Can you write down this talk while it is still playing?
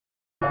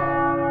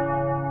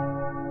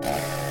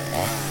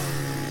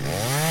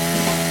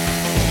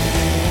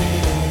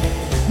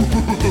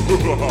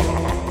Welcome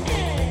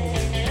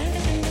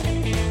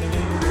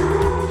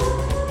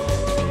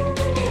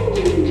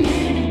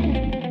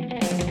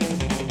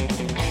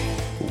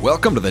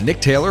to the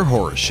Nick Taylor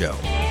Horror Show.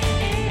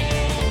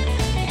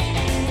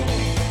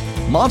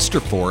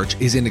 Monsterforge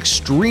is an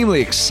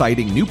extremely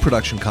exciting new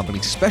production company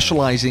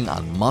specializing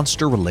on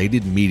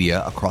monster-related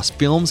media across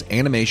films,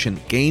 animation,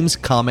 games,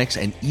 comics,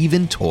 and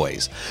even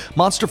toys.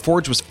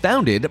 Monsterforge was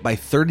founded by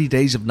 30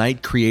 Days of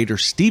Night creator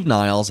Steve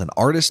Niles and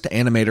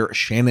artist-animator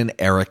Shannon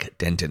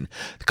Denton.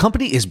 The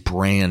company is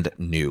brand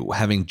new,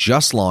 having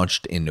just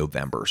launched in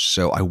November,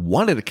 so I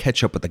wanted to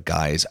catch up with the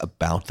guys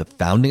about the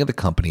founding of the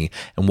company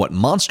and what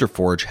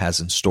Monsterforge has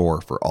in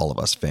store for all of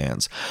us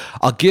fans.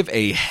 I'll give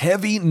a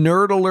heavy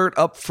nerd alert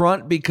up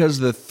front, because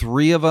the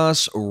three of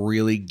us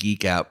really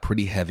geek out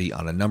pretty heavy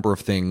on a number of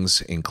things,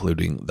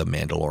 including The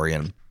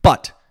Mandalorian.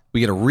 But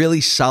we get a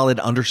really solid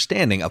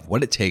understanding of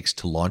what it takes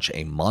to launch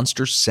a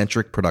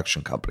monster-centric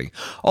production company.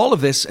 All of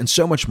this and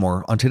so much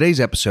more on today's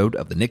episode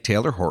of the Nick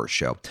Taylor Horror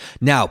Show.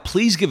 Now,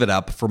 please give it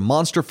up for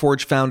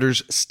Monsterforge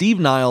founders Steve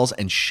Niles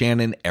and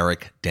Shannon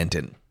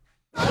Denton.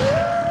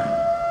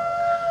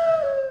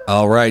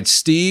 All right,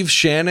 Steve,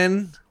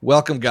 Shannon,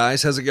 welcome,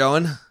 guys. How's it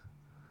going?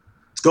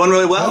 It's going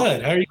really well.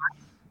 Good. How are you?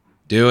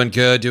 Doing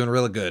good, doing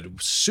really good.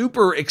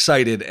 Super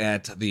excited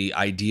at the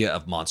idea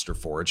of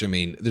Monsterforge. I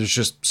mean, there's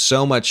just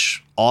so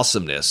much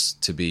awesomeness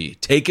to be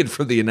taken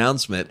from the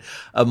announcement,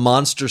 a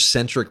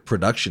monster-centric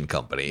production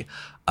company.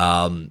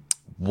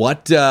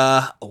 What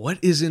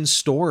is in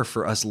store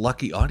for us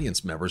lucky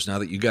audience members now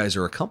that you guys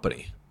are a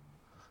company?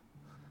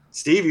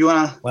 Steve, you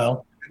want to?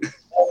 Well, I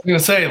was going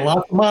to say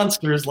lots of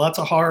monsters, lots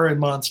of horror and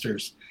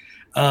monsters.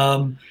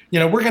 We're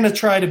going to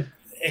try to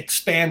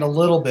expand a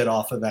little bit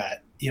off of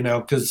that,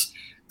 because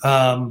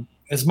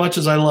as much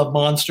as I love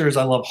monsters,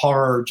 I love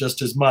horror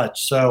just as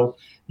much. So,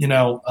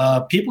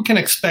 people can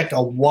expect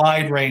a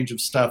wide range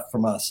of stuff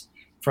from us,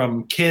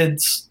 from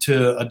kids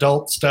to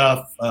adult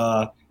stuff,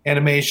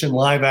 animation,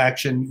 live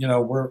action.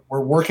 We're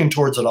working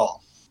towards it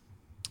all.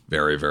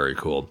 Very, very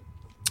cool.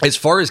 As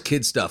far as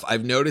kid stuff,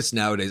 I've noticed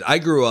nowadays, I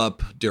grew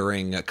up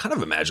during kind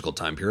of a magical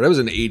time period. I was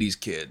an 80s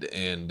kid,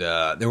 and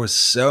there was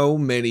so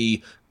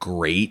many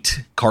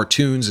great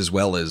cartoons as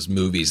well as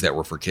movies that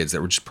were for kids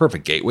that were just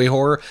perfect gateway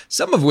horror,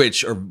 some of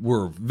which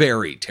were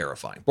very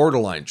terrifying,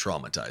 borderline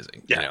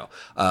traumatizing. Yeah.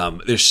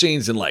 There's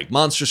scenes in like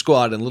Monster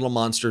Squad and Little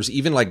Monsters,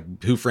 even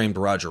like Who Framed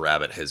Roger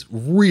Rabbit has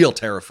real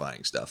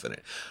terrifying stuff in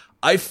it.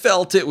 I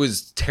felt it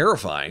was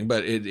terrifying,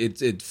 but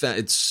it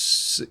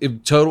was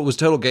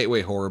total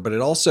gateway horror. But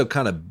it also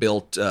kind of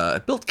built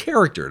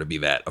character to be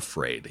that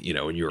afraid,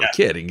 when you were a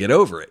kid and get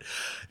over it.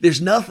 There's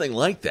nothing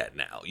like that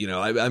now.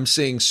 I'm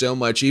seeing so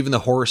much. Even the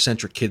horror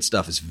centric kid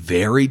stuff is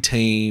very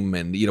tame,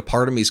 and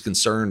part of me is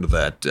concerned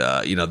that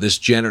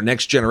this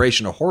next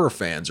generation of horror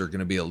fans are going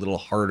to be a little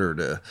harder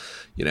to,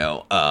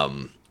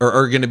 or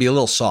are going to be a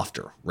little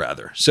softer,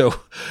 rather. So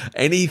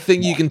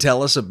anything you can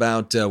tell us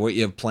about what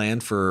you have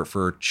planned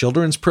for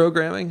children's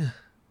programming?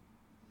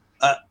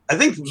 I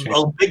think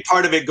a big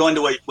part of it, going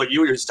to what you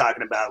were just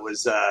talking about,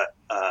 was a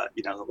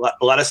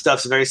lot of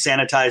stuff's very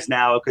sanitized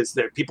now because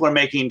people are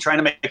trying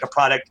to make a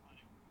product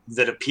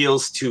that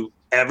appeals to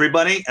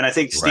everybody. And I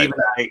think Steve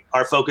and I,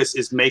 our focus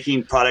is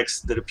making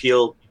products that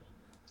appeal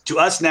to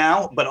us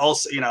now, but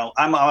also,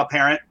 I'm a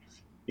parent,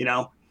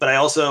 but I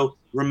also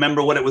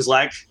remember what it was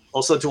like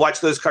also to watch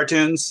those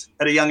cartoons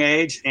at a young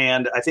age.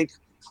 And I think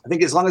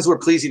as long as we're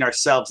pleasing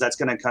ourselves, that's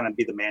going to kind of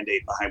be the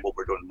mandate behind what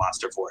we're doing in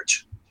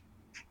Monsterforge.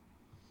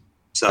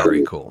 So,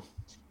 very cool.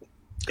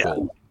 Yeah.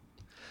 Cool.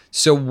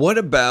 So what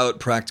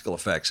about practical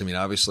effects? I mean,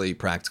 obviously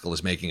practical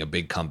is making a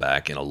big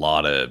comeback, and a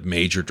lot of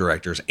major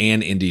directors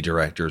and indie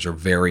directors are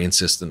very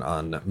insistent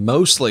on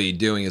mostly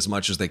doing as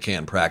much as they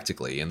can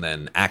practically and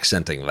then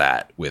accenting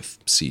that with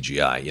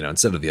CGI,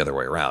 instead of the other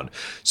way around.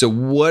 So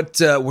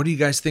what are you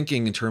guys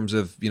thinking in terms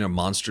of,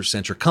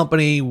 monster-centric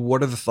company?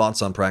 What are the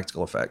thoughts on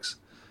practical effects?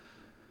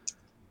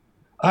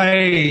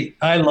 I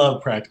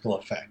love practical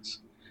effects.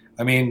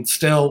 I mean,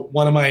 still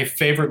one of my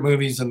favorite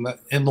movies in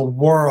the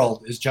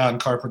world is John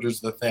Carpenter's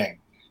The Thing,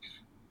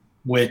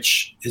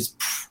 which is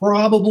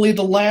probably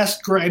the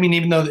last great. I mean,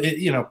 even though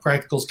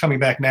practical's coming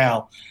back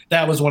now,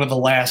 that was one of the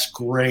last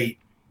great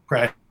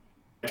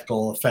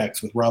practical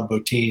effects with Rob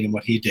Bottin and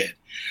what he did.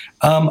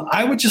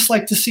 I would just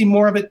like to see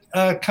more of it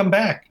come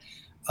back.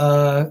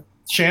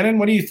 Shannon,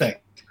 what do you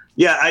think?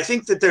 Yeah, I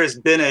think that there's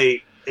been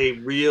a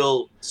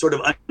real sort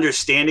of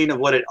understanding of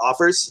what it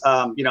offers.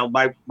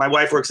 My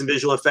wife works in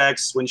visual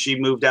effects. When she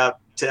moved out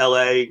to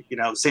LA,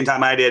 same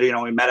time I did,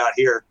 we met out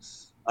here.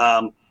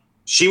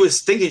 She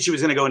was thinking she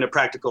was going to go into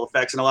practical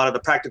effects, and a lot of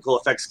the practical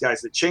effects guys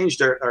that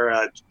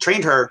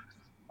trained her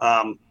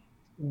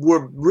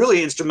were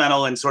really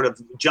instrumental in sort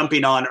of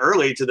jumping on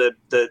early to the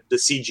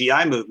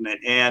CGI movement.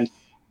 And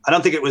I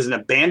don't think it was an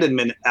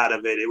abandonment out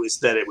of it. It was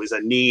that it was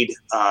a need,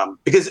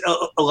 because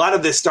a lot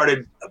of this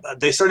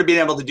they started being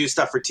able to do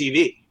stuff for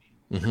TV.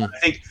 Mm-hmm. I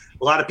think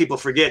a lot of people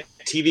forget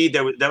TV.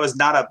 That was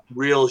not a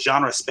real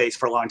genre space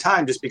for a long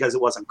time, just because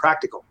it wasn't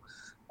practical,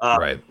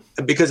 right?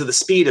 Because of the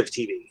speed of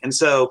TV. And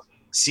so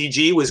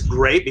CG was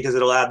great because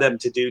it allowed them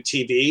to do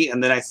TV.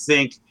 And then I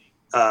think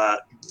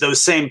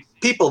those same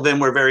people then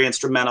were very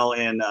instrumental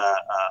in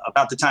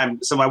about the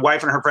time. So my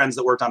wife and her friends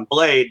that worked on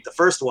Blade, the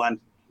first one,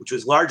 which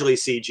was largely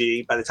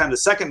CG, by the time the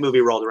second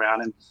movie rolled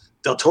around and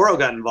Del Toro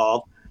got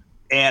involved.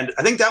 And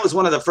I think that was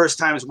one of the first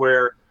times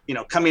where, you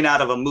know, coming out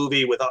of a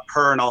movie with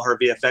her and all her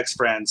VFX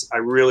friends, I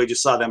really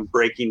just saw them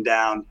breaking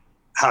down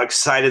how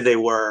excited they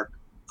were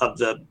of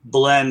the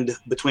blend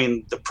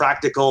between the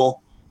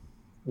practical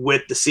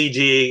with the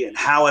CG and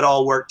how it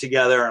all worked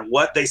together and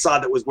what they saw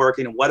that was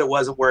working and what it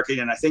wasn't working.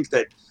 And I think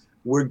that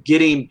we're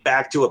getting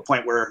back to a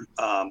point where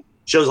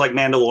shows like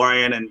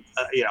Mandalorian and,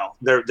 you know,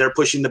 they're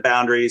pushing the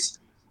boundaries.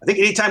 I think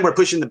anytime we're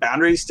pushing the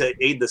boundaries to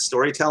aid the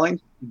storytelling,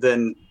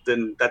 then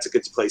that's a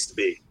good place to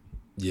be.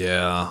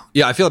 Yeah.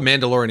 I feel like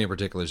Mandalorian in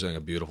particular is doing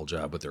a beautiful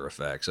job with their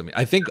effects. I mean,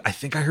 I think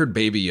I heard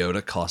Baby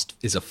Yoda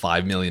is a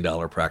 $5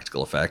 million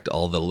practical effect.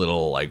 All the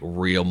little like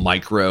real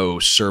micro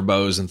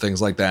servos and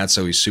things like that.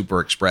 So he's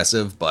super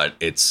expressive, but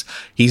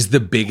he's the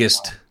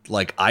biggest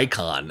like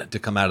icon to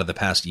come out of the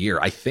past year.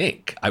 I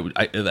think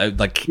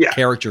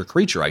character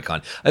creature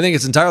icon. I think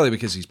it's entirely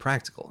because he's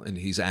practical and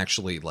he's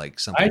actually like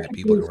something that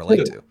people can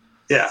relate to.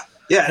 Yeah.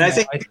 And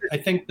I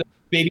think the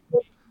Baby.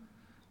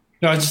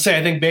 No, I was just saying,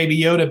 I think Baby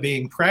Yoda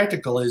being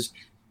practical is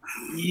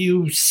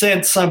you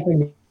sense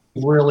something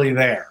really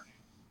there,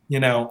 you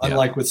know,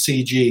 unlike with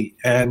CG.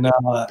 And,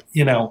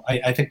 you know,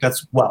 I think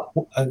that's, well,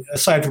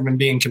 aside from him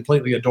being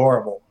completely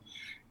adorable,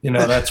 you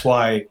know, that's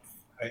why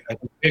I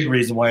think the big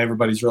reason why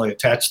everybody's really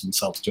attached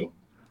themselves to him.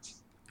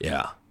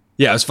 Yeah.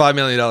 Yeah, it was $5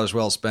 million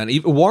well spent.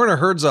 Even Warner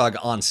Herzog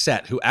on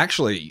set, who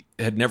actually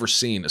had never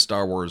seen a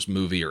Star Wars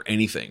movie or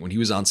anything, when he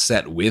was on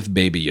set with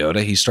Baby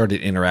Yoda, he started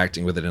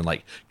interacting with it and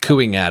like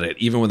cooing at it,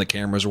 even when the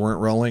cameras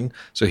weren't rolling.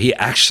 So he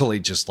actually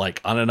just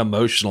like on an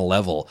emotional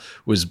level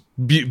was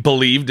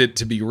believed it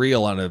to be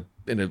real in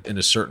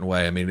a certain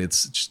way. I mean,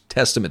 it's just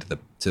testament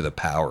to the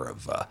power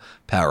of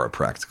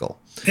practical.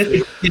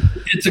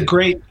 It's a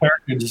great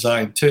character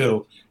design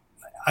too.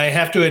 I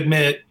have to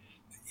admit.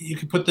 You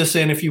can put this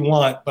in if you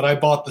want, but I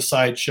bought the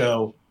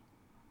Sideshow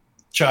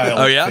child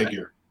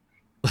figure.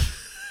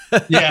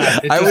 Yeah,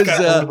 I was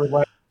at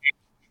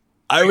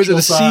a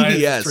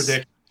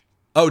CVS.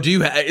 Oh, do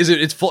you?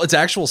 It's full? It's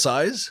actual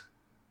size.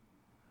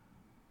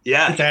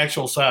 Yeah, it's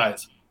actual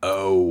size.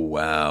 Oh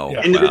wow!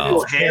 Yeah.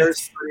 Individual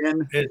hairs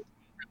in.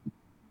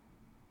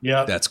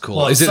 Yeah, that's cool.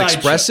 Well, is it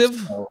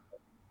expressive?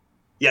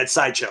 Yeah, it's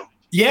Sideshow.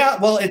 Yeah,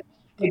 well,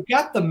 they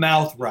got the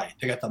mouth right.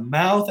 They got the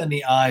mouth and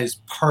the eyes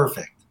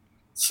perfect.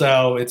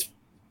 So it's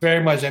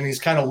very much, and he's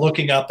kind of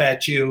looking up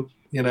at you,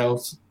 you know.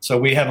 So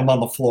we have him on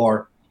the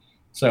floor.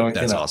 So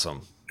that's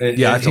awesome. I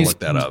have to look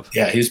that up.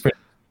 Yeah, he's pretty.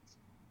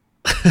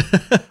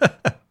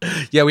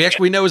 Yeah,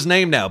 we know his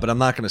name now, but I'm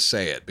not going to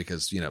say it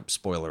because, you know,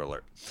 spoiler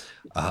alert.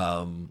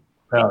 Yeah,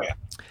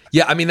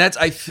 I mean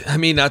I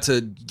mean not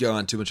to go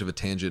on too much of a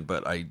tangent,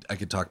 but I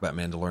could talk about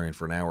Mandalorian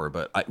for an hour.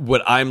 But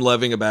what I'm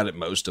loving about it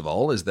most of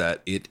all is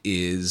that it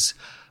is.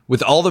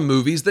 With all the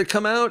movies that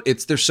come out,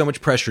 there's so much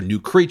pressure, new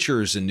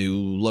creatures and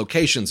new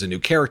locations and new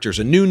characters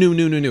and new.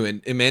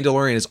 And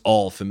Mandalorian is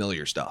all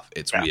familiar stuff.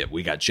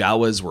 We got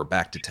Jawas, we're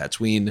back to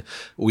Tatooine.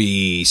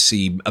 We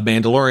see a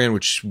Mandalorian,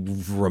 which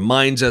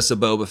reminds us of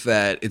Boba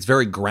Fett. It's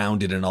very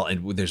grounded in all,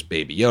 and there's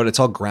Baby Yoda. It's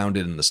all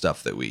grounded in the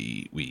stuff that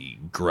we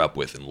grew up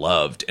with and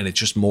loved. And it's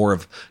just more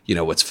of, you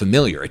know, what's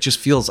familiar. It just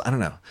feels, I don't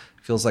know.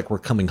 Feels like we're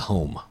coming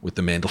home with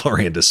the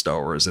Mandalorian to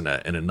Star Wars in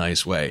a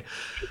nice way.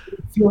 It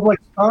feels like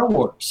Star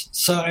Wars.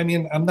 So I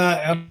mean, I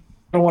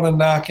don't want to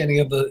knock any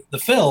of the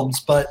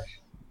films, but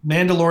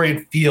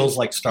Mandalorian feels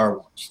like Star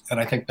Wars, and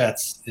I think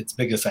that's its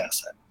biggest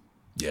asset.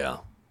 Yeah.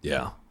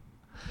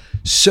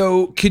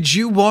 So, could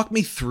you walk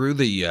me through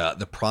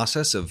the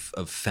process of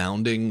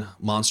founding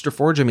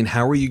Monsterforge? I mean,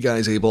 how were you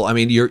guys able? I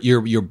mean,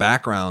 your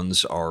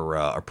backgrounds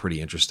are pretty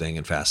interesting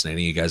and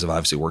fascinating. You guys have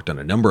obviously worked on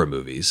a number of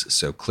movies,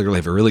 so clearly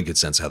have a really good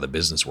sense of how the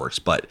business works.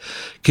 But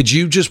could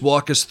you just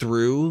walk us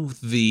through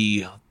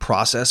the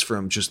process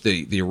from just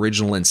the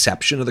original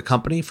inception of the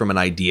company, from an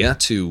idea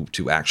to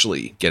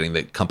actually getting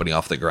the company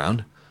off the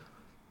ground?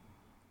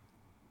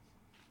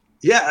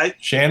 Yeah,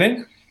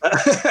 Shannon.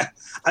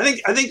 I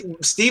think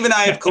Steve and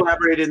I have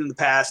collaborated in the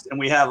past, and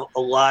we have a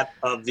lot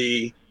of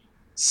the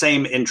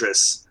same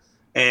interests.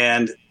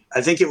 And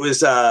I think it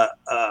was a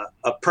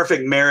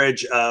perfect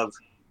marriage of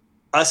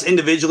us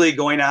individually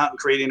going out and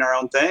creating our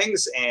own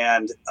things,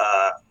 and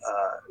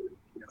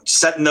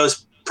setting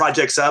those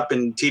projects up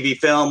in TV,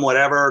 film,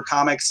 whatever,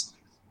 comics.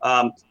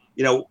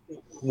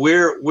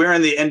 We're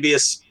in the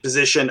envious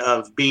position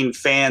of being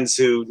fans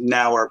who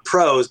now are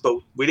pros, but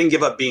we didn't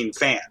give up being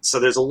fans. So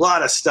there's a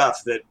lot of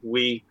stuff that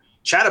we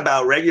chat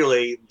about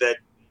regularly that,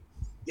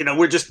 you know,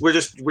 we're just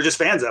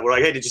fans of. We're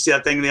like, hey, did you see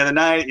that thing the other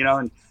night? You know,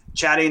 and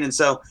chatting. And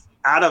so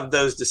out of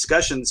those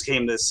discussions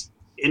came this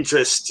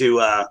interest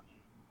to,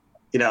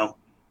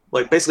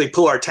 like basically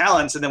pull our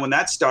talents. And then when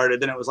that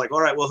started, then it was like,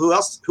 all right, well, who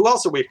else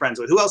are we friends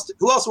with? Who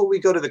else will we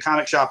go to the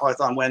comic shop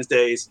with on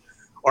Wednesdays,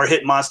 or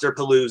hit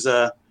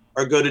Monsterpalooza,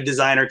 or go to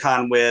Designer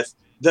Con with?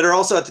 that are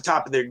also at the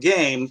top of their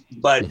game,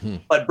 but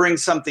bring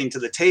something to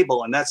the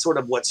table. And that's sort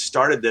of what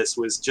started this,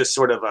 was just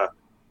sort of a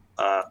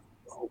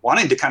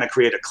wanting to kind of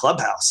create a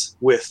clubhouse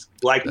with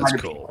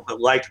like-minded people that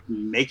like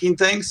making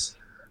things.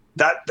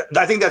 That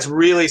I think that's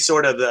really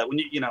sort of the, when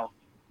you know,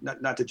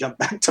 not to jump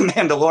back to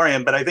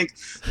Mandalorian, but I think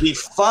the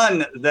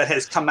fun that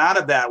has come out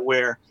of that,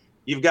 where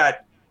you've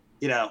got,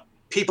 you know,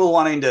 people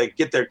wanting to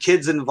get their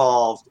kids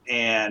involved,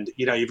 and,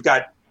 you know, you've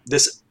got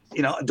this,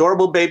 you know,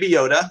 adorable baby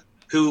Yoda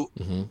who,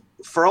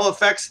 for all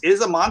effects,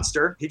 is a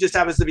monster. He just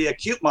happens to be a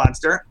cute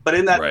monster. But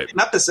in that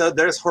episode,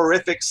 there's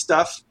horrific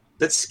stuff.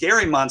 That's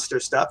scary monster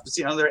stuff. It's,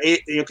 you know,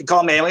 you can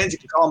call them aliens, you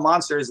can call them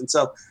monsters. And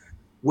so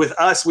with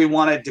us, we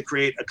wanted to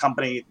create a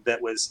company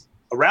that was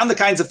around the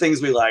kinds of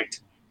things we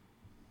liked,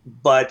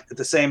 but at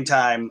the same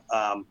time,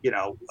 you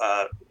know,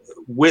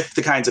 with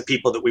the kinds of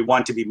people that we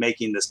want to be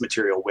making this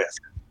material with.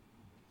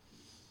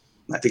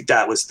 I think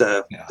that was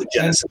the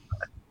genesis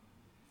of it.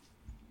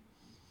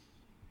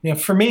 Yeah,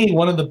 for me,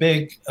 one of the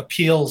big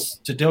appeals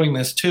to doing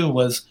this too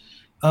was,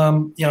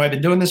 you know, I've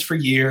been doing this for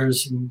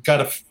years and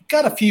got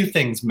a few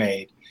things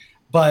made,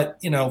 but,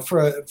 you know,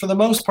 for the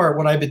most part,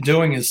 what I've been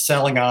doing is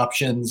selling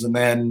options, and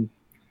then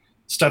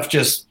stuff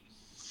just,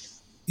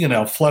 you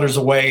know, flutters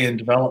away in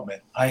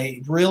development.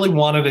 I really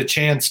wanted a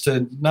chance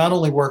to not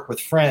only work with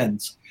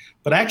friends,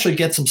 but actually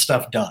get some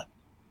stuff done,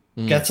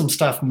 get some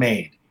stuff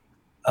made,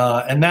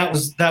 and that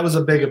was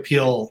a big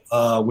appeal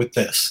with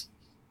this.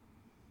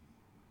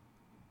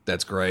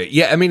 That's great.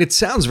 Yeah, I mean, it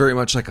sounds very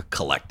much like a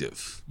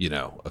collective, you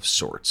know, of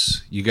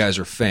sorts. You guys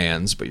are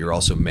fans, but you're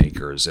also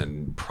makers,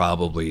 and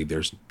probably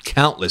there's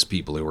countless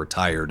people who are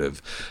tired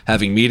of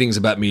having meetings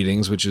about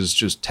meetings, which is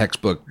just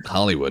textbook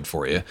Hollywood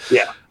for you.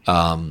 Yeah.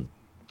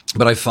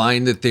 But I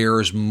find that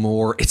there's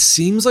more. It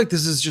seems like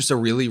this is just a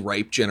really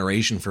ripe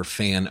generation for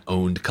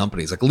fan-owned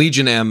companies. Like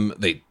Legion M,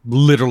 they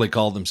literally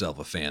call themselves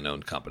a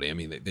fan-owned company. I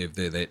mean,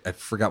 they I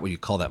forgot what you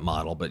call that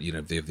model, but, you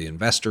know, they have the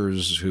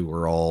investors who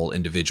are all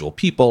individual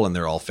people, and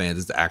they're all fans.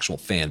 It's the actual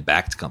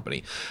fan-backed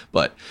company.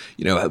 But,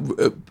 you know,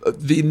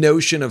 the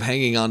notion of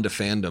hanging on to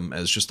fandom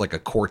as just like a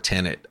core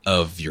tenet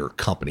of your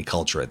company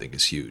culture, I think,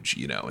 is huge.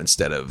 You know,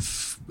 instead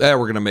of we're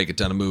going to make a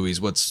ton of movies.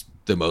 What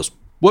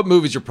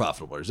movies are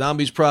profitable? Are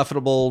zombies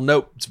profitable?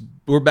 Nope.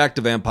 We're back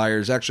to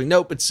vampires. Actually,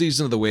 nope. It's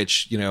Season of the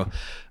Witch. You know,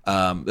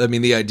 I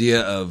mean, the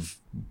idea of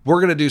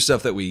we're gonna do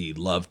stuff that we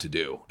love to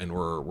do, and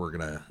we're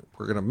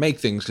gonna make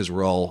things because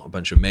we're all a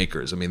bunch of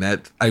makers. I mean,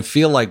 that I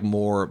feel like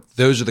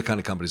those are the kind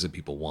of companies that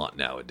people want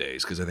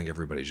nowadays, because I think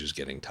everybody's just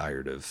getting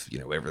tired of, you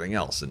know, everything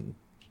else, and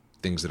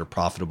things that are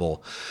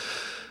profitable.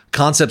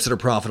 Concepts that are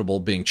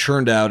profitable being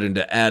churned out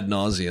into ad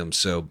nauseum.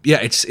 So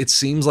yeah, it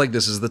seems like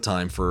this is the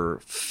time for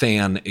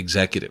fan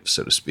executives,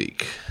 so to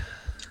speak.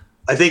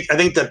 I think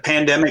the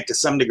pandemic to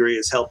some degree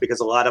has helped,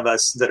 because a lot of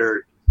us that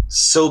are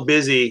so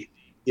busy,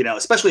 you know,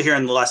 especially here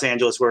in Los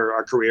Angeles, where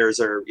our careers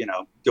are, you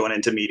know, going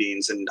into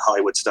meetings and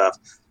Hollywood stuff,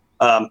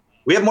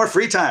 we have more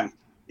free time.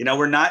 You know,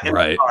 we're not in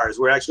the cars.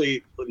 We're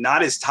actually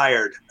not as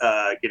tired,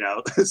 you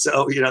know,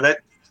 so, you know, that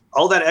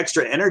all that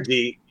extra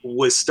energy I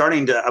was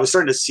starting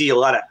to see a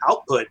lot of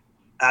output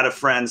out of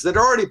friends that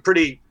are already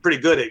pretty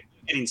good at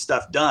getting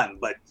stuff done,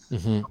 but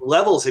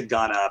levels had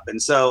gone up.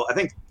 And so I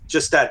think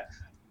just that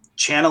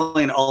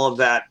channeling all of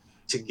that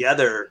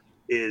together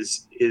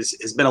has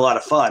been a lot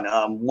of fun.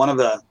 One of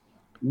the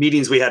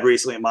meetings we had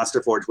recently at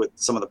Monsterforge with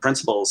some of the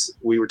principals,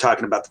 we were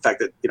talking about the fact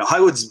that, you know,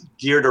 Hollywood's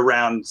geared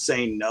around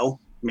saying no.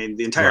 I mean,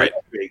 the entire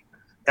industry,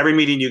 every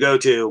meeting you go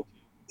to,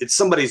 it's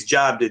somebody's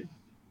job to,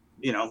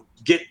 you know,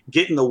 get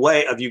in the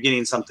way of you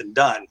getting something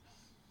done.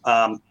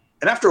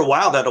 And after a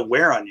while, that'll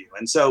wear on you.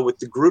 And so with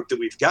the group that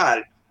we've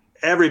got,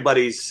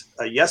 everybody's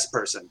a yes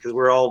person, because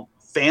we're all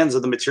fans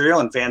of the material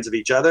and fans of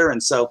each other.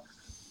 And so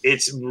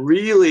it's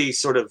really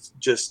sort of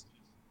just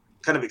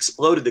kind of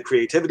exploded the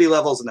creativity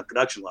levels and the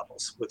production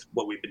levels with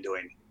what we've been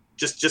doing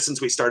just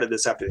since we started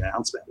this after the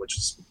announcement, which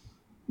is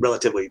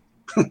relatively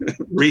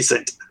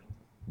recent.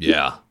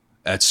 Yeah,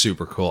 that's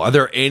super cool. Are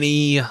there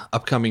any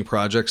upcoming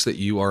projects that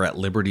you are at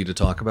liberty to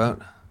talk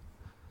about?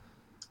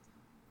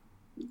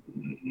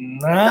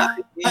 Not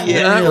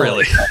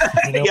really.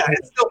 Yeah,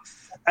 still,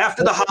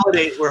 after the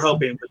holidays, we're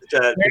hoping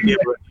to be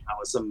able to come out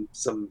with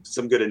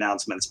some good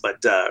announcements.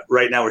 But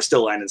right now, we're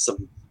still lining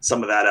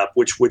some of that up.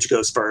 Which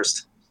goes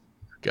first?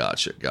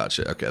 Gotcha.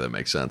 Okay, that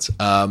makes sense.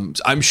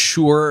 I'm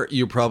sure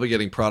you're probably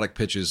getting project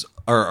pitches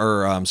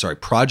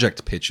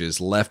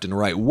left and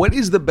right. What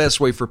is the best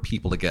way for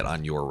people to get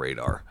on your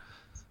radar?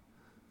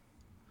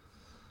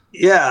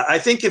 Yeah, I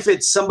think if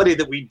it's somebody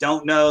that we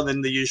don't know,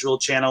 then the usual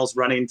channels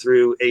running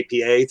through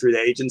APA, through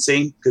the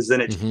agency, because then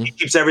it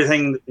keeps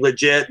everything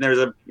legit. And there's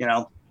a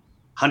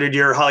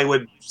 100-year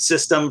Hollywood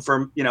system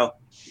for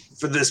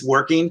this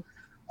working.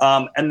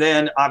 And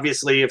then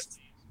obviously, if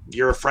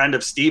you're a friend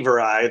of Steve or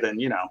I, then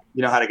you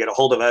know how to get a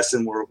hold of us,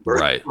 and we're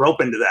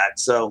open to that.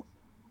 So,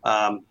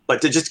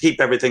 but to just keep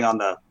everything on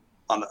the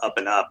up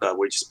and up,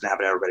 we're just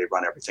having everybody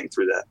run everything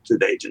through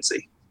the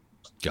agency.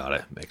 Got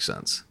it. Makes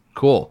sense.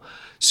 Cool.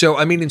 So,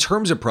 I mean, in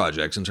terms of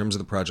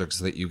the projects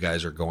that you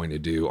guys are going to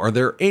do, are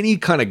there any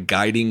kind of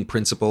guiding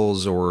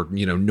principles or,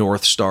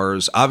 North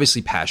Stars?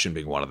 Obviously, passion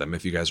being one of them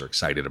if you guys are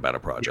excited about a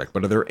project.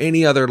 But are there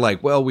any other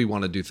we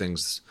want to do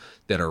things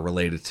that are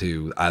related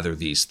to either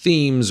these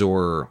themes,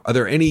 or are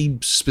there any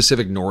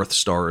specific North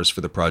Stars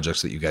for the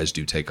projects that you guys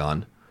do take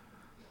on?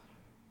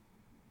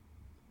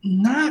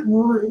 Not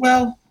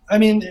really. I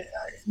mean,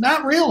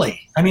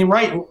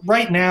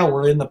 right now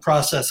we're in the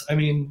process. I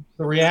mean,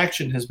 the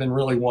reaction has been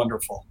really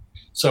wonderful.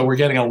 So we're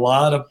getting a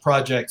lot of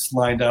projects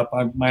lined up.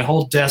 My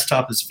whole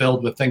desktop is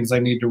filled with things I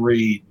need to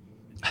read.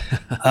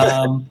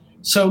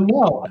 So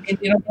no, I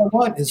mean, what I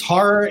want is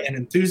horror and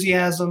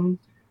enthusiasm,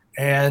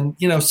 and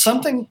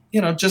something,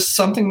 just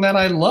something that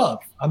I love.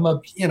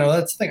 That's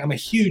the thing. I'm a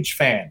huge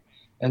fan,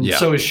 and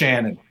so is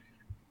Shannon.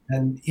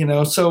 And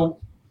so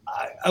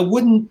I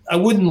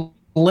wouldn't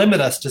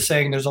limit us to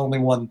saying there's only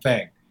one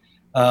thing.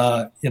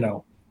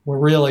 We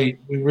really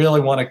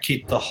want to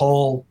keep the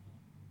whole.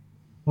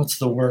 What's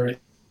the word?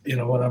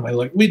 What am I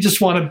looking? We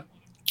just want to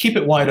keep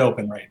it wide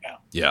open right now.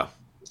 Yeah.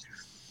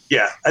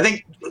 Yeah. I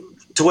think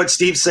to what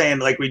Steve's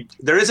saying,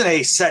 there isn't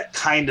a set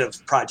kind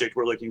of project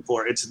we're looking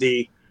for. It's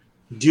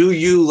do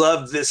you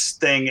love this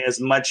thing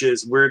as much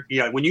as when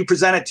you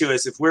present it to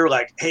us, if we're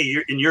like, hey,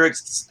 you're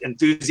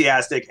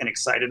enthusiastic and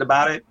excited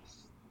about it,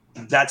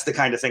 that's the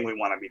kind of thing we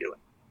want to be doing.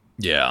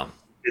 Yeah.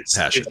 It's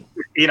passion.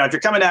 If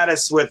you're coming at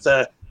us with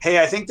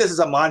hey, I think this is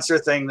a monster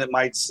thing that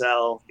might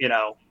sell,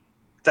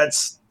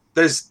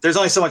 there's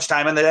only so much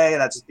time in the day,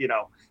 and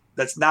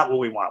that's not what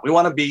we want. We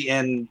want to be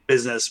in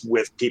business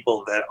with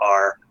people that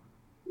are,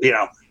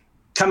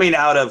 coming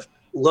out of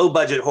low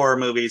budget horror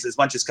movies as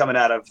much as coming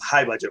out of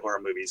high budget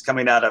horror movies,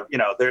 coming out of,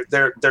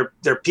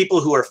 they're people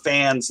who are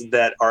fans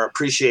that are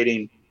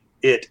appreciating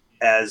it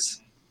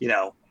as,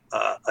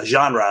 a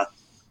genre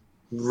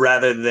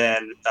rather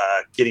than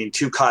getting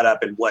too caught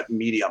up in what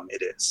medium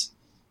it is.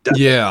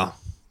 Yeah.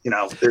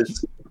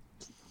 There's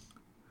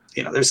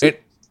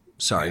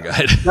sorry, go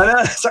ahead.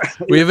 No, sorry.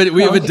 We have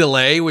a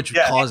delay, which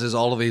causes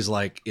all of these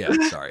sorry.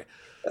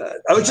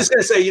 I was just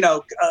going to say,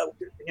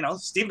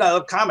 Steve and I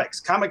love comics.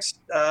 Comics,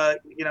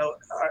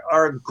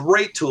 are a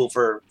great tool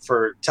for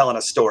telling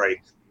a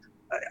story.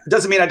 It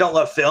doesn't mean I don't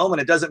love film, and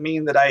it doesn't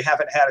mean that I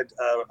haven't had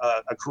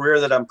a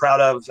career that I'm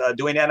proud of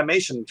doing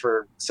animation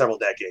for several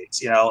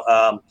decades.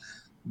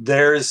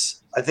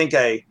 There's, I think,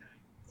 a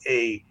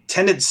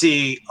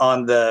tendency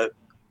on the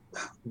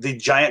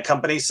giant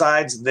company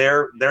sides.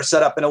 They're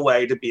set up in a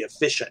way to be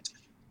efficient,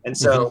 and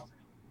so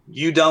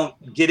you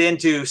don't get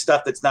into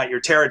stuff that's not your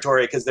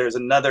territory because there's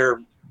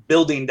another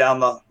building down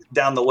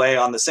the way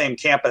on the same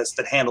campus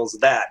that handles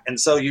that, and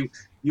so you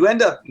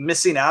end up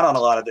missing out on a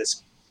lot of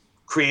this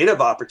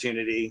creative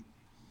opportunity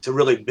to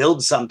really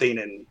build something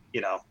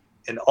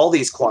in all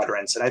these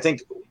quadrants. And I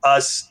think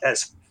us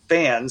as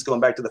fans, going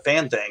back to the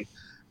fan thing,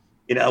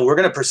 we're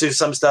going to pursue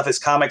some stuff as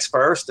comics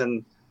first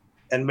and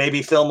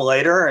maybe film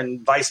later,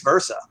 and vice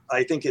versa.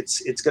 I think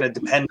it's going to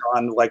depend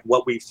on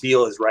what we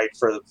feel is right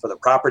for the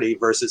property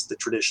versus the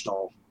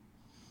traditional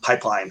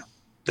pipeline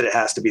that it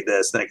has to be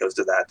this, then it goes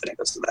to that, then it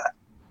goes to that.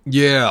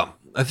 Yeah.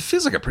 It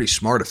feels like a pretty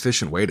smart,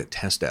 efficient way to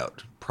test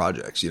out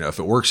projects. If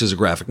it works as a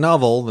graphic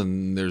novel,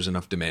 then there's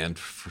enough demand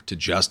to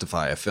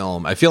justify a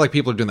film. I feel like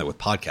people are doing that with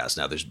podcasts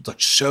now. There's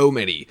so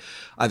many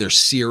either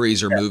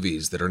series or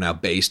movies that are now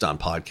based on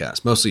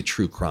podcasts, mostly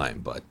true crime.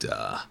 But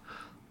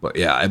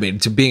yeah, I mean,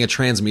 to being a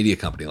transmedia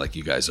company like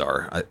you guys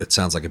are, it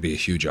sounds like it'd be a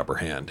huge upper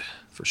hand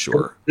for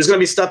sure. There's going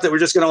to be stuff that we're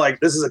just going to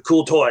this is a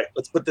cool toy.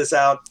 Let's put this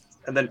out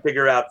and then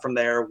figure out from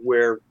there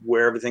where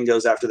everything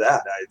goes after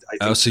that. I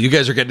think. So you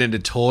guys are getting into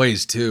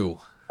toys too.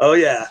 Oh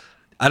yeah.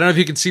 I don't know if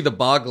you can see the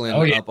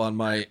Boglin up on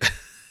my.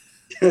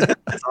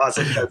 That's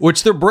awesome.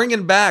 Which they're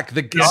bringing back.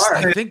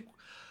 I think.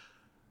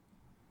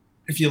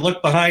 If you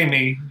look behind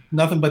me,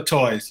 nothing but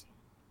toys.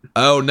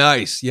 Oh,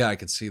 nice. Yeah, I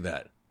can see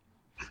that.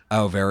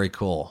 Oh, very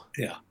cool.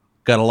 Yeah.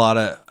 Got a lot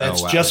of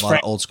just a lot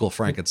of old school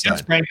Frankenstein.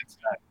 Just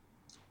Frankenstein.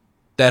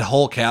 That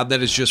whole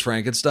cabinet is just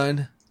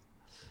Frankenstein?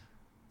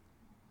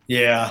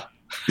 Yeah.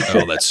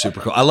 Oh, that's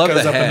super cool. I love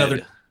the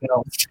head.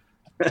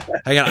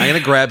 Hang on, I'm going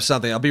to grab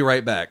something. I'll be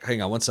right back.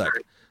 Hang on one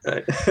second.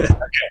 Right. Okay.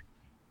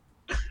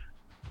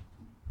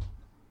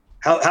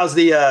 How's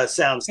the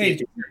sound,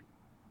 Steve? Hey,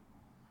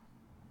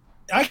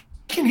 I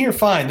can hear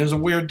fine. There's a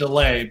weird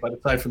delay, but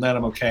aside from that,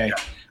 I'm okay.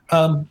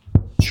 Yeah.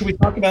 Should we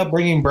talk about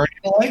bringing Bernie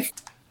to life?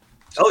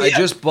 Oh, yeah. I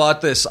just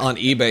bought this on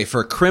eBay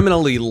for a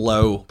criminally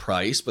low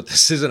price, but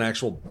this is an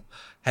actual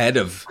head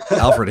of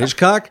Alfred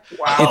Hitchcock.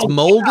 Wow. It's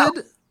molded.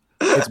 Wow.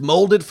 It's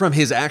molded from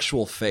his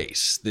actual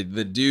face. The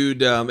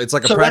dude, it's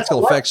like a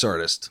practical effects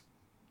artist.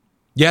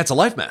 Yeah, it's a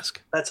life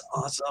mask. That's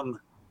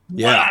awesome.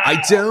 Yeah,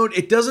 wow.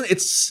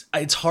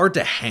 It's hard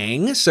to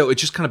hang, so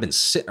it's just kind of been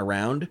sitting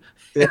around.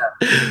 Yeah.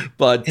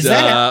 But is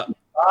that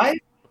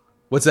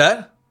what's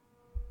that?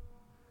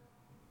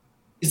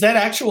 Is that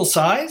actual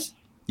size?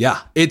 Yeah,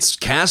 it's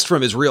cast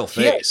from his real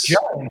face. Yeah,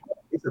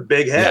 he's a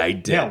big head. Yeah, he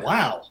did. Yeah,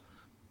 wow.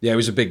 Yeah, he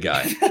was a big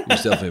guy. He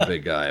was definitely a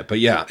big guy. But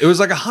yeah, it was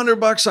like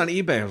 $100 on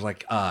eBay. I was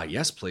like,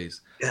 yes,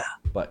 please. Yeah.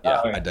 But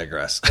yeah, I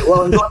digress.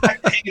 Well, and going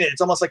back to hanging it,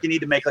 it's almost like you need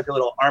to make like a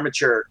little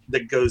armature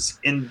that goes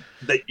in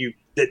that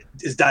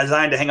is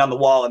designed to hang on the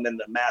wall, and then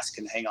the mask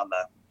can hang on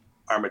the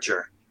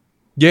armature.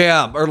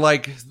 Yeah, or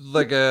like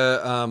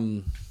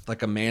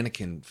a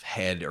mannequin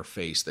head or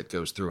face that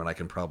goes through, and I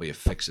can probably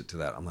affix it to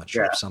that. I'm not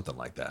sure if something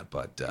like that,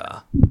 but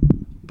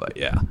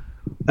yeah.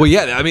 Well,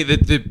 yeah. I mean,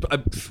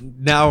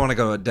 now I want to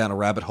go down a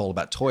rabbit hole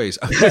about toys.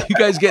 Are you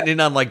guys getting in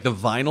on like the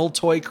vinyl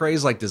toy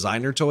craze, like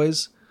designer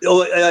toys?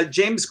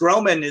 James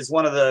Groman is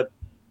one of the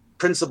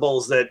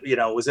principals that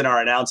was in our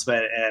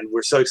announcement, and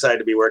we're so excited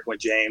to be working with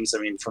James. I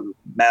mean, from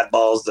Mad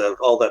Balls to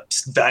all the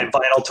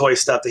vinyl toy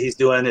stuff that he's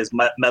doing,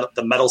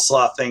 the Metal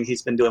Sloth thing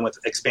he's been doing with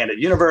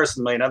Expanded Universe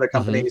and a million other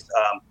companies.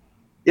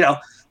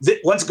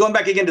 Once going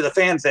back again to the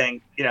fan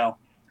thing,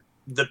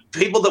 the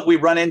people that we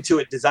run into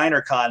at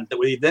Designer Con, that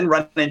we then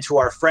run into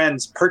our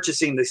friends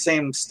purchasing the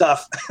same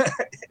stuff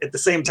at the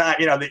same time,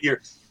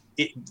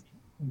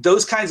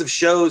 those kinds of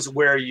shows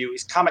where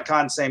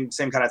Comic-Con, same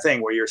kind of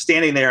thing, where you're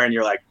standing there and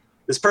you're like,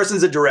 this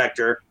person's a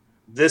director,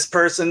 this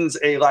person's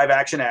a live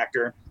action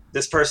actor,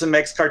 this person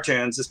makes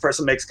cartoons, this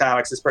person makes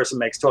comics, this person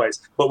makes toys,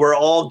 but we're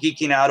all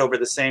geeking out over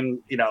the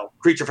same,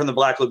 Creature from the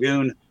Black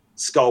Lagoon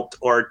sculpt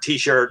or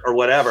t-shirt or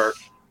whatever.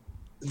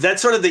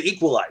 That's sort of the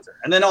equalizer.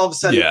 And then all of a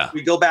sudden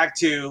we go back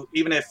to,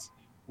 even if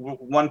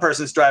one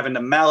person's driving to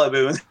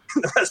Malibu and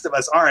the rest of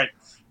us aren't,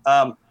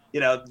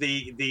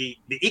 the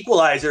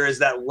equalizer is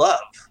that love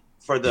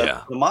for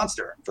the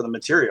monster, for the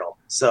material.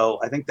 So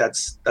I think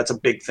that's a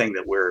big thing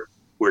that we're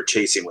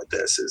chasing with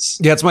this.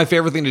 It's my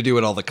favorite thing to do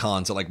at all the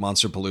cons, at like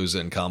Monsterpalooza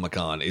and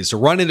Comic-Con, is to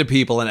run into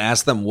people and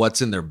ask them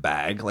what's in their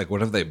bag, like what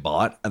have they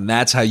bought, and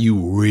that's how you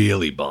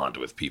really bond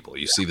with people.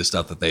 You see the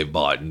stuff that they've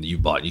bought and you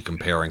bought, and you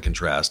compare and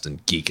contrast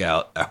and geek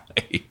out.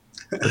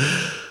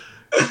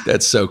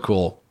 That's so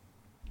cool.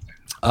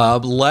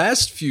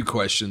 Last few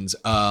questions.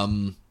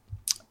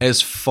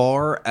 As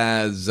far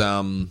as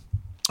hang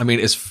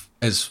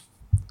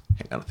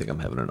on, I think I'm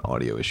having an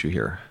audio issue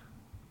here.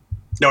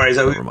 No worries.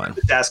 I was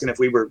just asking if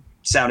we were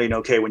sounding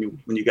okay when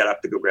you got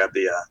up to go grab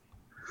the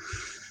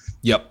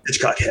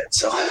Hitchcock head.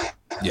 So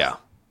yeah.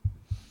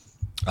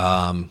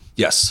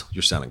 Yes,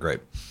 you're sounding great.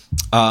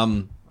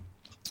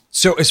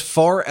 So as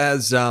far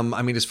as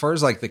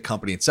like the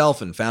company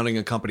itself and founding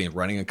a company and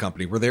running a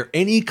company, were there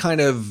any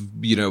kind of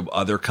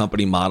other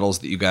company models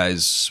that you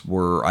guys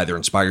were either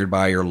inspired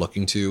by or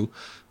looking to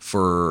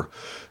for?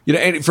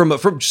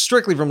 From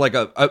strictly from like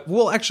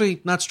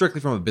actually not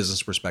strictly from a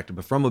business perspective,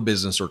 but from a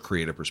business or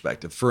creative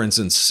perspective. For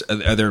instance,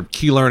 are there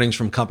key learnings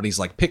from companies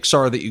like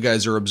Pixar that you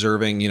guys are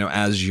observing,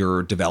 as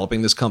you're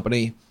developing this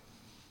company?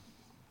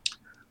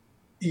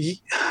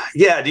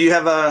 Yeah. Do you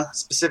have a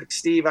specific,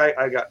 Steve?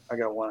 I got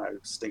one I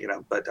was thinking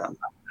of, but I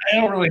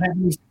don't really have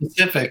any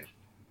specific,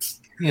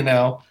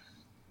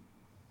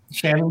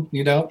 Shannon,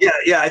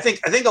 Yeah. I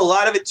think a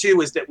lot of it too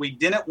is that we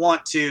didn't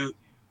want to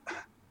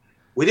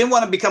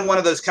become one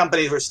of those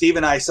companies where Steve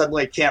and I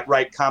suddenly can't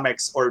write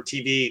comics or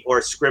TV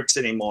or scripts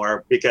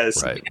anymore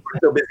because we're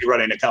so busy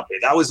running a company.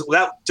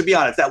 That, to be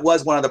honest, that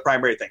was one of the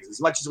primary things.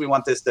 As much as we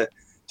want this to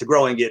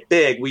grow and get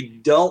big, we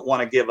don't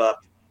want to give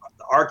up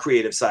our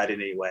creative side in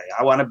any way.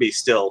 I want to be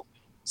still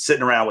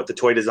sitting around with the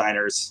toy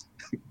designers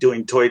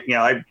doing toy.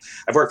 I've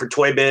worked for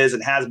Toy Biz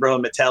and Hasbro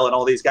and Mattel and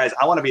all these guys.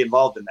 I want to be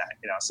involved in that.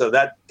 So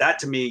that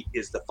to me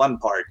is the fun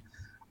part.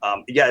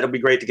 It'll be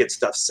great to get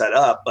stuff set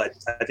up, but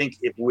I think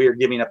if we're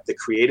giving up the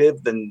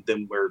creative, then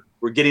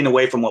we're getting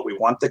away from what we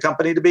want the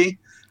company to be.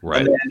 Right.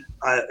 And then,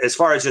 as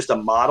far as just a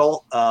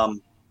model,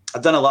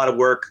 I've done a lot of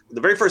work.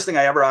 The very first thing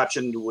I ever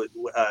optioned,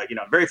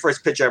 very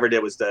first pitch I ever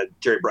did was the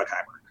Jerry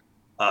Bruckheimer.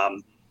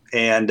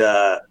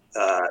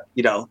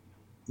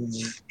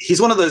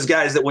 He's one of those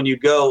guys that when you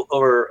go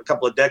over a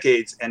couple of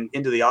decades and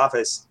into the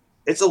office,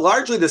 it's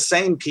largely the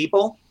same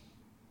people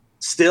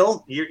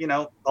still,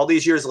 all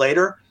these years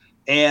later.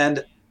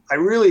 And I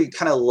really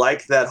kind of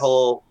like that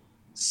whole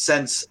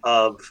sense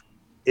of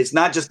it's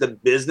not just a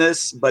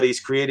business, but he's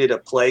created a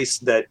place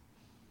that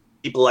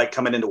people like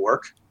coming into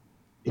work.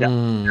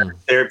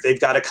 They've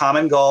got a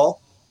common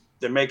goal.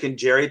 They're making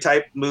Jerry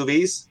type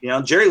movies.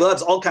 Jerry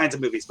loves all kinds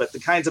of movies, but the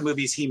kinds of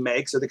movies he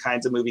makes are the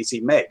kinds of movies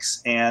he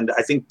makes. And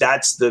I think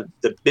that's the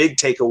big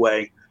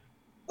takeaway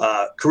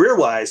career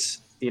wise,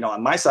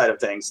 on my side of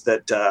things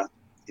that, I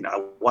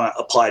want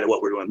to apply to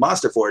what we're doing.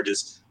 Monsterforge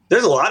is,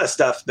 there's a lot of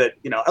stuff that,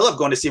 I love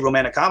going to see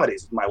romantic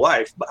comedies with my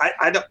wife, but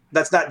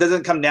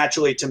doesn't come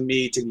naturally to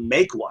me to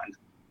make one.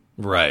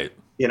 Right.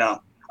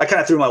 I kind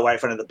of threw my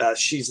wife under the bus.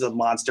 She's the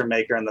monster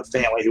maker in the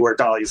family who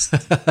worked on all these,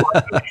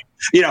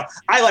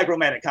 I like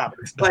romantic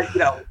comedies, but,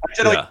 I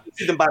generally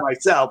see them by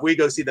myself. We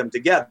go see them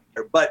together,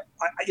 but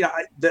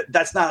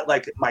that's not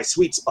like my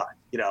sweet spot,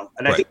 and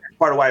I think that's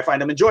part of why I find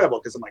them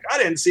enjoyable. Cause I'm like, I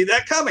didn't see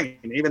that coming,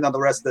 even though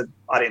the rest of the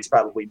audience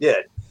probably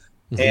did.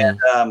 Mm-hmm.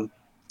 And,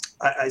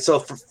 so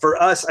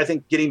for us, I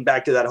think getting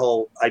back to that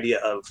whole idea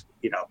of,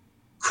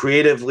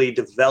 creatively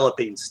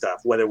developing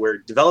stuff, whether we're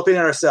developing it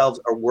ourselves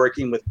or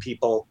working with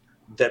people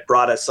that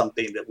brought us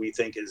something that we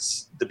think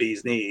is the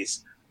bee's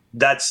knees,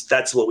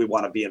 that's what we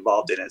want to be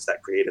involved in, is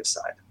that creative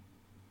side.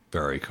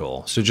 Very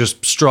cool. So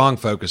just strong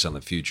focus on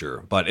the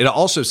future. But it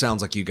also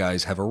sounds like you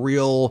guys have a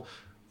real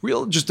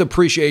just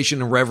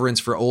appreciation and reverence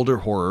for older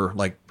horror,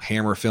 like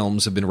Hammer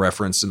films have been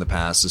referenced in the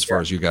past as far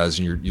as you guys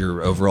and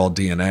your overall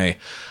DNA.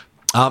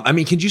 I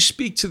mean, can you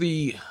speak to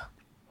the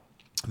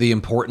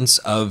importance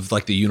of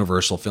like the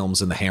Universal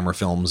films and the Hammer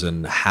films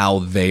and how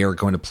they are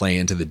going to play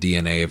into the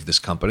DNA of this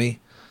company?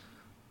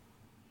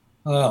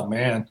 Oh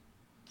man,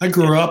 I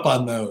grew up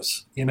on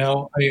those.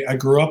 I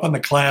grew up on the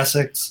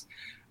classics.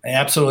 I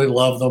absolutely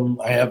love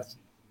them. I have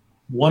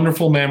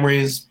wonderful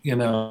memories,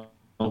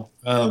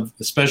 of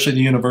especially the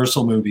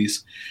Universal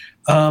movies.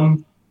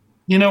 One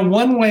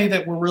way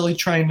that we're really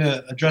trying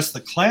to address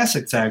the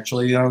classics,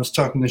 actually, I was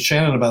talking to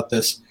Shannon about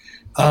this.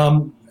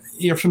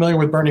 You're familiar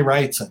with Bernie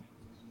Wrightson.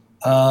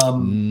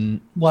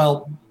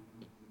 Well,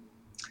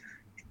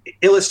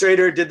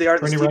 illustrator, did the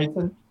art. Bernie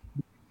Wrightson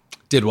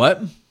did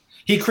what?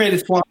 He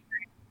created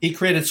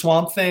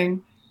Swamp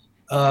Thing.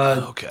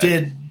 Okay.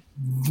 Did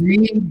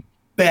the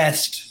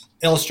best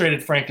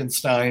illustrated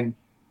Frankenstein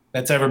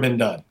that's ever been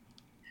done.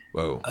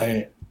 Whoa!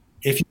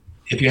 If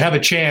you have a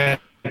chance,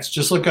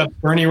 just look up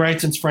Bernie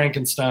Wrightson's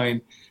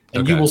Frankenstein,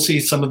 and you will see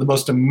some of the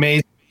most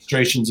amazing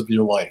illustrations of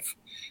your life.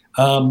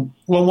 Well,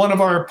 one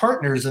of our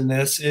partners in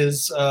this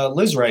is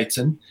Liz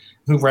Wrightson,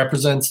 who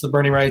represents the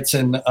Bernie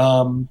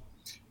Wrightson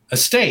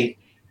estate,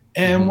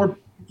 and we're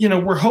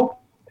hoping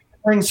to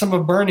bring some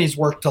of Bernie's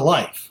work to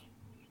life.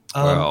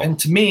 Wow. And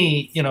to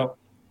me,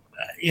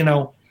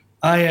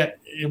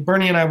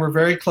 Bernie and I were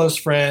very close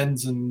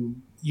friends,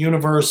 and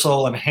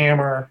Universal and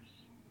Hammer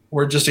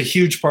were just a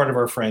huge part of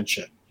our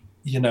friendship.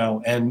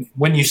 And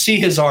when you see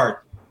his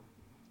art,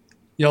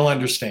 you'll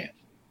understand.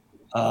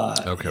 Wow.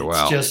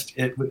 It's just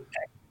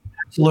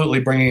absolutely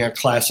bringing a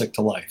classic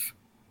to life.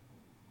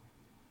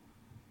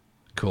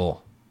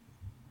 Cool.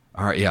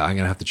 All right, yeah, I'm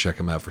gonna have to check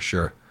him out for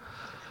sure.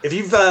 If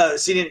you've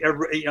seen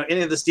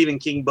any of the Stephen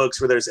King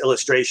books where there's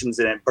illustrations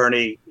in it,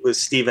 Bernie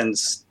was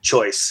Stephen's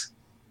choice.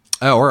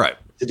 Oh, all right.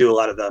 To do a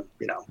lot of the,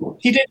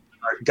 he did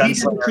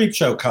the Creep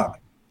Show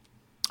comic.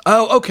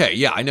 Oh, okay.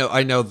 Yeah, I know.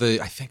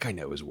 I think I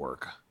know his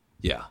work.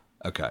 Yeah.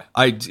 Okay.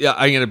 I'm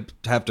gonna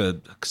have to,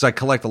 because I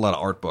collect a lot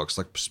of art books,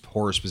 like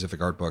horror specific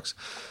art books,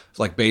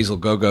 like Basil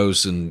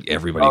Gogos and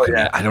everybody.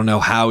 I don't know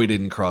how he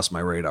didn't cross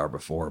my radar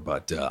before,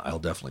 but I'll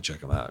definitely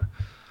check him out.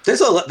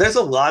 There's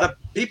a lot of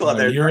people out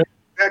there. You're in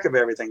track of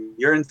everything.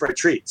 You're in for a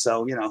treat.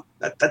 So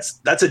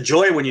that's a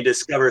joy when you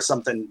discover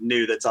something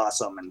new that's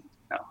awesome, and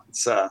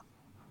it's a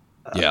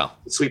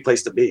sweet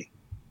place to be.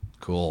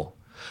 Cool.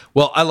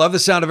 Well, I love the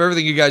sound of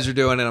everything you guys are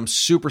doing, and I'm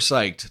super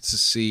psyched to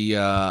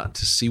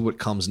see what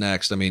comes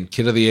next. I mean,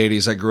 kid of the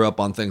 '80s, I grew up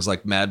on things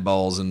like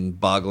Madballs and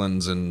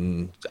Boglins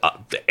and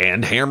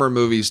Hammer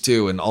movies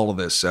too, and all of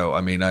this. So,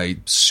 I mean,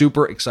 I'm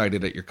super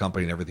excited at your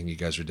company and everything you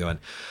guys are doing.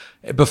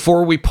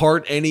 Before we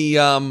part, is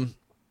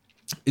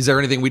there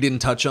anything we didn't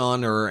touch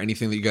on, or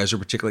anything that you guys are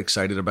particularly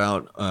excited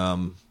about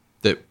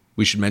that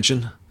we should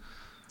mention?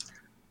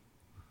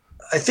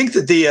 I think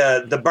that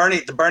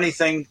the Bernie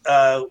thing.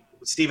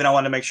 Stephen, I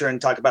wanted to make sure and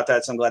talk about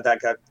that, so I'm glad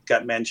that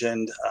got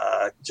mentioned.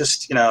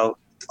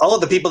 All of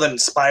the people that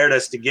inspired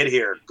us to get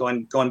here,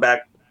 going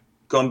back,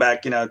 to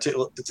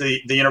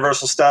the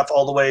Universal stuff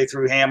all the way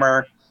through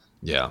Hammer,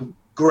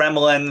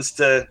 Gremlins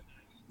to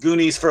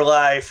Goonies for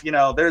life.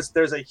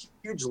 There's a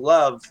huge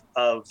love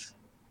of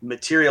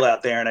material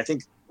out there, and I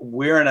think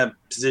we're in a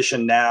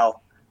position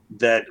now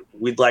that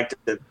we'd like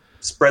to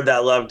spread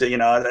that love to.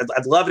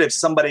 I'd love it if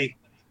somebody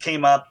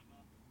came up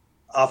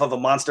off of a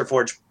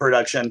Monsterforge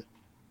production.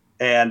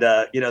 And,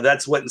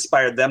 that's what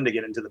inspired them to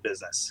get into the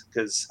business,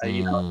 because,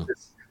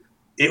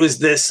 it was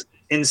this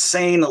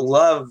insane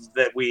love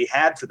that we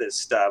had for this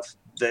stuff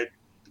that,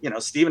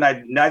 Steve and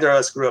I, neither of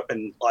us grew up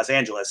in Los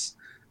Angeles.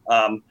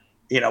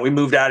 We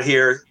moved out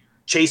here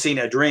chasing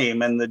a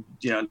dream, and the,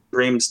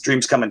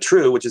 dreams coming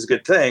true, which is a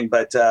good thing.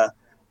 But,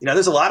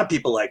 there's a lot of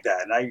people like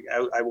that. And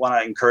I want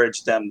to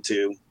encourage them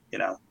to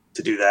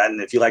do that.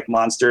 And if you like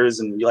monsters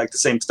and you like the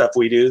same stuff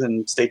we do,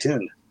 then stay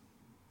tuned.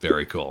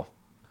 Very cool.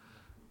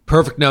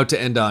 Perfect note to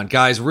end on.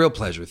 Guys, real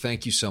pleasure.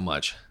 Thank you so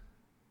much.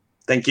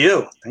 Thank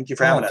you. Thank you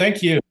for having us.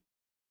 Thank you.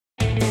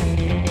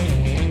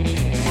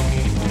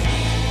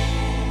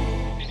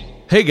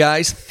 Hey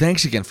guys,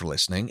 thanks again for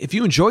listening. If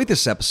you enjoyed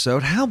this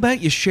episode, how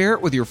about you share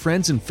it with your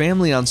friends and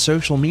family on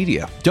social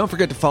media? Don't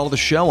forget to follow the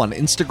show on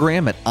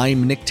Instagram at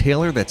I'm Nick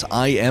Taylor. That's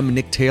I am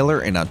Nick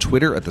Taylor, and on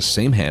Twitter at the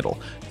same handle.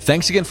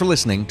 Thanks again for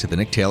listening to the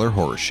Nick Taylor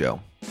Horror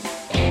Show.